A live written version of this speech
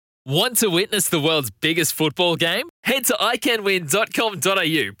Want to witness the world's biggest football game? Head to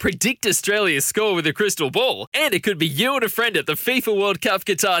iCanWin.com.au, predict Australia's score with a crystal ball, and it could be you and a friend at the FIFA World Cup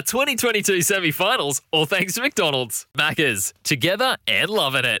Qatar 2022 semi-finals, all thanks to McDonald's. Maccas, together and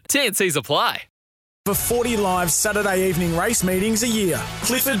loving it. TNCs apply. For 40 live Saturday evening race meetings a year,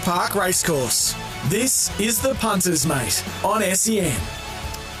 Clifford Park Racecourse. This is the Punters Mate on SEN.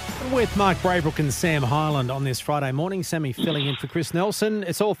 With Mark Braybrook and Sam Hyland on this Friday morning. Sammy filling in for Chris Nelson.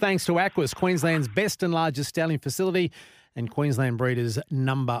 It's all thanks to Aquis, Queensland's best and largest stallion facility and Queensland Breeders'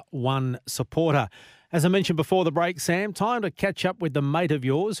 #1 supporter. As I mentioned before the break, Sam, time to catch up with the mate of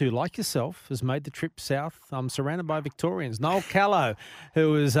yours who, like yourself, has made the trip south. I'm surrounded by Victorians. Noel Callow,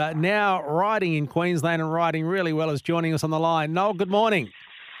 who is now riding in Queensland and riding really well, is joining us on the line. Noel, good morning.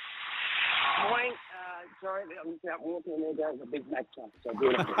 Morning. Sorry, I'm just out walking and there goes a big Mac truck. So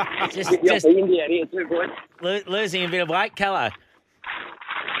beautiful. just India here too, boys. losing a bit of weight, Callow.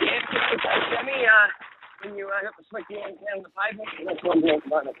 Yeah, okay, Sammy, when you got the sweat down on the pavement, that's what I'm doing at the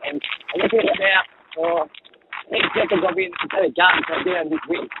moment. And I'm looking at about 10 seconds I'll be in the garden, so down this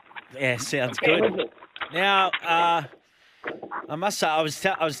week. Yeah, sounds good. Now, I must say, I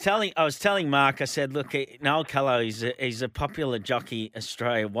was telling Mark. I said, look, Noel Callow, he's a popular jockey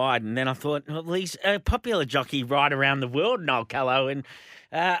Australia wide, and then I thought, well, he's a popular jockey right around the world, Noel Callow. And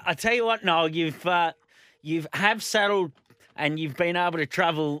I tell you what, Noel, you've saddled and you've been able to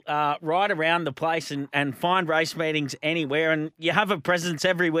travel right around the place and find race meetings anywhere, and you have a presence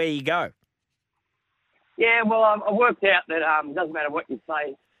everywhere you go. Yeah, well, I worked out that it doesn't matter what you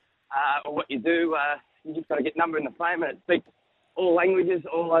say or what you do. You just got to get number in the frame, and it speaks all languages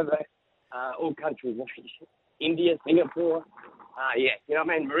all over all countries. India, Singapore, you know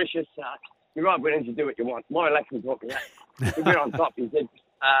what I mean, Mauritius. You're right, winners, you do what you want. Laurie Laxman's talking that. We've been on top. He said,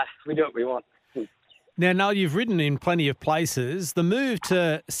 we do what we want. Now, Noel, you've ridden in plenty of places. The move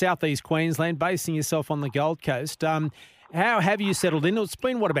to southeast Queensland, basing yourself on the Gold Coast, how have you settled in? It's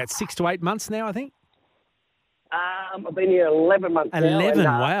been, about 6 to 8 months now, I think? I've been here 11 months now. 11,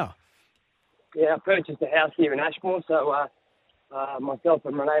 wow. Yeah, I purchased a house here in Ashmore, so myself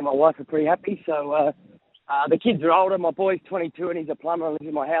and Renee, my wife, are pretty happy. So the kids are older. My boy's 22 and he's a plumber and lives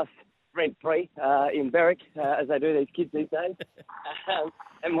in my house rent-free in Berwick, as they do these kids these days.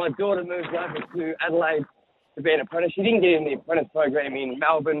 And my daughter moved over to Adelaide to be an apprentice. She didn't get in the apprentice program in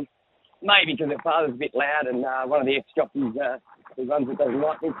Melbourne, maybe because her father's a bit loud and one of the ex-jockeys who runs it doesn't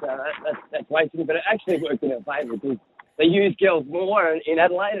like me, so that's wasting. But it actually worked in her favour because they use girls more in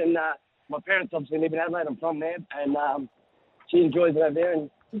Adelaide, and my parents obviously live in Adelaide. I'm from there, and she enjoys it over there. And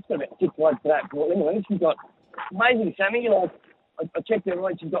she's got about 6 rides for that Portland. And she's got amazing, Sammy. I checked her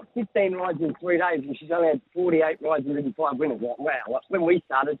rides. She's got 15 rides in 3 days, and she's only had 48 rides and ridden 5 winners. Like, wow! Like, when we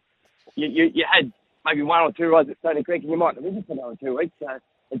started, you had maybe 1 or 2 rides at Stony Creek, and you might have ridden for another 2 weeks. So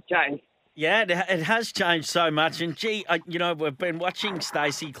it's changed. Yeah, it has changed so much. And, gee, we've been watching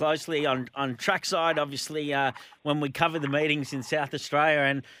Stacey closely on trackside, obviously, when we cover the meetings in South Australia.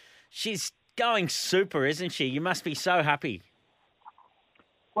 And she's going super, isn't she? You must be so happy.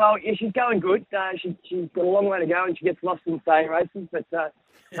 Well, yeah, she's going good. She's got a long way to go, and she gets lost in staying races. But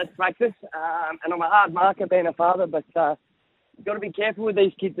that's practice. And I'm a hard marker being a father, but you've got to be careful with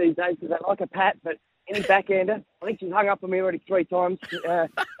these kids these days because they like a pat, but any backhander. I think she's hung up on me already 3 times,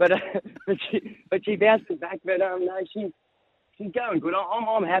 but she bounced it back. But no, she's going good.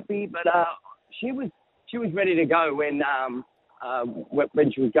 I'm happy, but she was ready to go when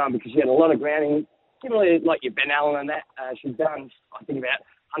she was going because she had a lot of grounding, similarly like your Ben Allen and that. She's done, I think, about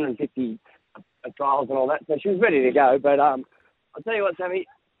 150 trials and all that, so she was ready to go. But I'll tell you what, Sammy,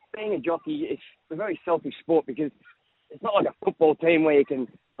 being a jockey, it's a very selfish sport because it's not like a football team where you can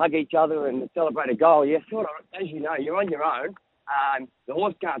hug each other and celebrate a goal. Yeah, sort of, as you know, you're on your own. The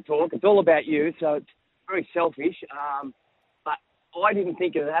horse can't talk. It's all about you, so it's very selfish. But I didn't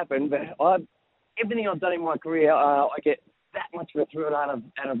think it would happen. But everything I've done in my career, I get that much of a thrill out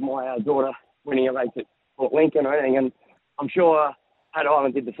of my daughter winning a race at Port Lincoln or anything. And I'm sure Pat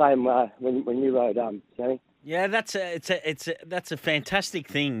Island did the same when you rode, Sammy. Yeah, that's a fantastic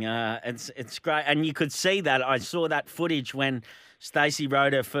thing. It's great, and you could see that. I saw that footage when Stacey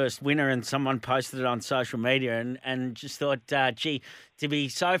rode her first winner, and someone posted it on social media, and just thought, gee, to be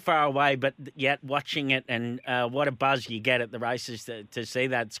so far away, but yet watching it, and what a buzz you get at the races to see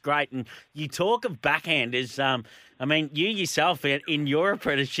that. It's great. And you talk of backhanders. I mean, you yourself in your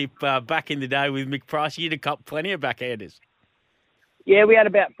apprenticeship back in the day with Mick Price, you'd have copped plenty of backhanders. Yeah, we had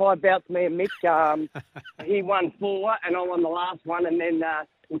about 5 bouts, me and Mick. He won 4, and I won the last one, and then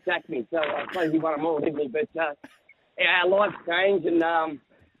he sacked me. So I suppose he won them all, didn't he? But our life's changed, and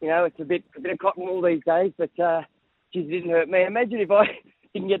it's a bit of cotton wool these days. But geez, it didn't hurt me. Imagine if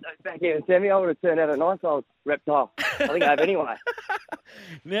didn't get those back in the semi, I would have turned out a nice old reptile. I think I have anyway.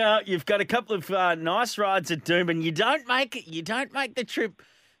 Now you've got a couple of nice rides at Doomben. You don't make it. You don't make the trip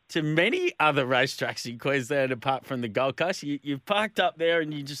to many other racetracks in Queensland apart from the Gold Coast. You've parked up there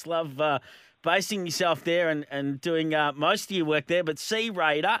and you just love basing yourself there and doing most of your work there. But Sea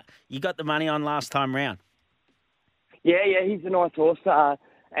Raider, you got the money on last time round. Yeah, he's a nice horse.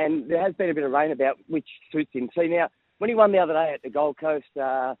 And there has been a bit of rain about, which suits him. See, now, when he won the other day at the Gold Coast,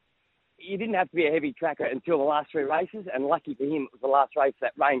 you didn't have to be a heavy tracker until the last three races. And lucky for him, it was the last race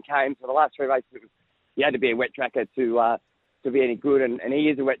that rain came. So the last three races, you had to be a wet tracker to be any good, and he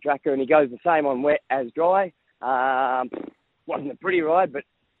is a wet tracker, and he goes the same on wet as dry. Wasn't a pretty ride, but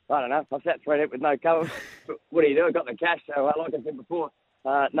I don't know. I sat through it with no cover. What do you do? I got the cash, so like I said before,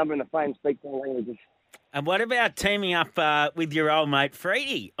 number in the frame speaks all languages. And what about teaming up with your old mate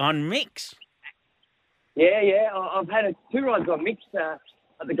Freedy on Mix? Yeah. I've had two rides on Mix at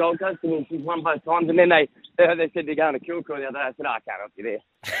the Gold Coast, and he's won both times. And then they said they're going to Kilcoy the other day. I said, I can't help you there.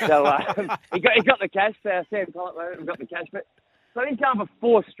 So he got the cash. Sam Collett wrote it and got the cash. But so he's going for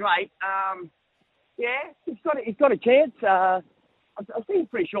four straight. He's got a chance. I think he's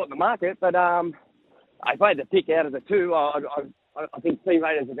pretty short in the market, but if I had to pick out of the two, I think Sea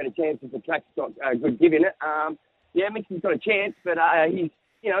Raiders have got a chance if the track's got a good give in it. Mixon's got a chance, but he's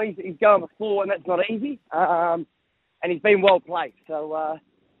going for four, and that's not easy. And he's been well placed. So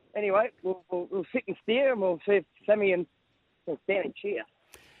anyway, we'll sit and steer, and we'll see if Sammy can stand and cheer.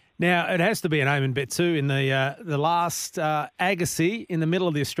 Now, it has to be an omen bet too in the last Agassi in the middle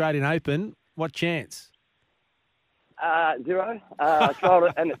of the Australian Open. What chance? 0. I trialled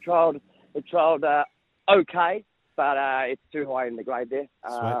it, and it trialled okay, but it's too high in the grade there.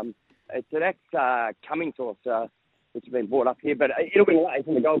 It's an ex-Cummings horse, which has been brought up here, but it'll be late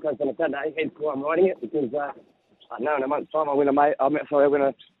from the Gold Coast on a Saturday. Hence why I'm riding it, because I know in a month's time I win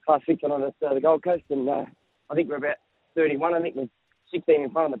a Class 6 on the Gold Coast, and I think we're about 31. I think we're 16 in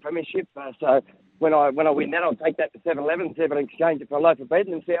front of the premiership. So when I win that, I'll take that to 7-Eleven, see if I can exchange it for a loaf of bread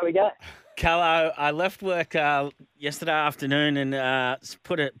and see how we go. Callo, I left work yesterday afternoon and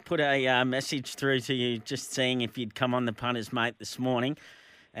put a message through to you, just seeing if you'd come on the Punters Mate this morning.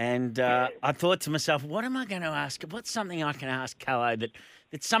 And I thought to myself, what am I going to ask? What's something I can ask Callo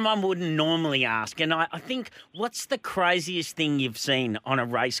that someone wouldn't normally ask? And I think, what's the craziest thing you've seen on a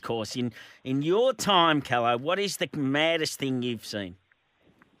race course? In your time, Callo, what is the maddest thing you've seen?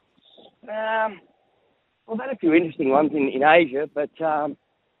 I've had a few interesting ones in Asia, but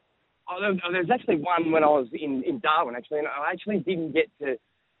there's actually one when I was in Darwin, actually, and I actually didn't get to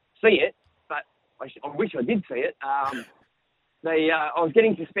see it, but I wish I did see it. I was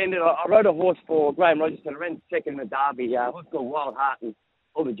getting suspended. I rode a horse for Graham Rogerson. I ran second in the Derby. A horse called Wild Heart, and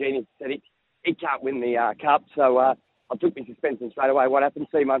all the genius said it can't win the Cup, so I took my suspension straight away. What happened?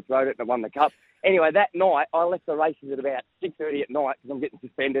 3 months rode it and I won the Cup. Anyway, that night, I left the races at about 6:30 at night because I'm getting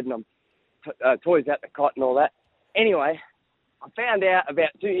suspended and I'm toys out the cot and all that. Anyway, I found out about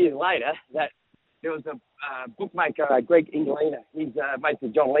 2 years later that there was a bookmaker, Greg Inglina. He's mates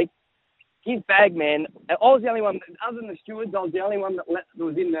with John Leake. His bag man, I was the only one, other than the stewards, I was the only one that was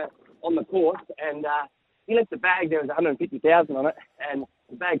on the course, and he left the bag. There was 150,000 on it, and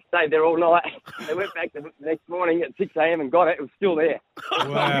the bag stayed there all night. They went back the next morning at 6 a.m. and got it. It was still there. Wow.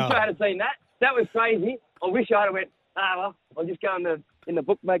 I wish I had seen that. That was crazy. I wish I had went, well, I'll just go in the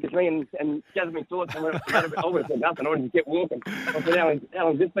bookmaker's ring and gather my thoughts. I would have said nothing. I would have just kept walking. I said, how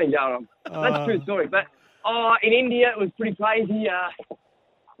long's this been going on? That's a true story. But in India, it was pretty crazy.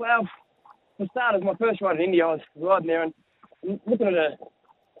 Well, for starters, my first ride in India, I was riding there and looking at a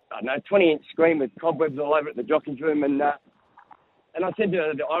 20-inch screen with cobwebs all over it in the jockey's room. And I said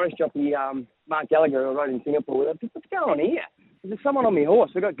to the Irish jockey, Mark Gallagher, who I rode in Singapore, what's going on here? There's someone on my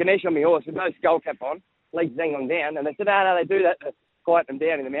horse. I've got Ganesh on my horse with no skull cap on, legs dangling down. And they said, no, they do that to quiet them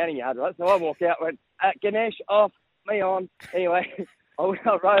down in the mounting yard, right? So I walked out and went, Ganesh, off, me on. Anyway, I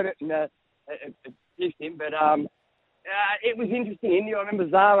rode it and it pissed him. But it was interesting in India. I remember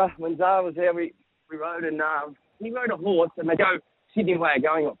Zara, when Zara was there, we rode, and he rode a horse, and they go Sydney way of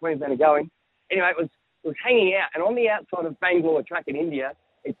going, or Queensland are going. Anyway, it was hanging out, and on the outside of Bangalore track in India,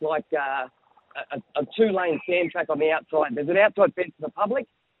 it's like a 2-lane sand track on the outside. There's an outside fence for the public.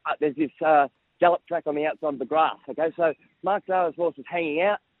 There's this gallop track on the outside of the grass. Okay, so Mark Zara's horse was hanging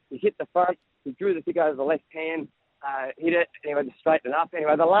out. He hit the front. He drew the stick over the left hand, hit it, anyway, to straighten it up.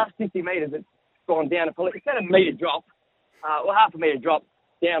 Anyway, the last 50 metres, it's gone down it's had a metre drop, half a metre drop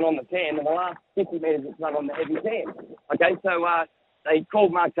down on the sand, and the last 50 metres it's run on the heavy sand. Okay, so they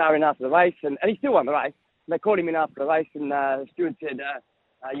called Mark Zara in after the race, and he still won the race. They called him in after the race, and the steward said,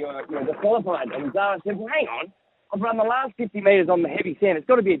 you're disqualified. And Zara said, well, hang on, I've run the last 50 metres on the heavy sand. It's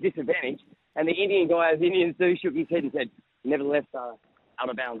got to be a disadvantage. And the Indian guy, as Indians do, shook his head and said, nevertheless, out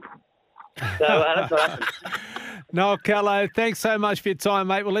of bounds. So that's what happened. Noel Callow, thanks so much for your time,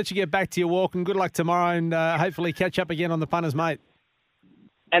 mate. We'll let you get back to your walk and good luck tomorrow and hopefully catch up again on the punters, mate.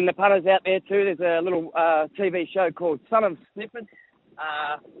 And the punters out there too, there's a little TV show called Son of Snippets.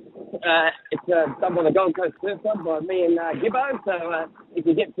 It's done by the Gold Coast Surf Club by me and Gibbo. So if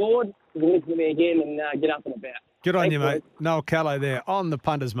you get bored, you can listen to me again and get up and about. Good on Thanks, you, boys. mate. Noel Callow there on the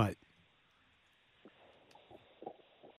punters, mate.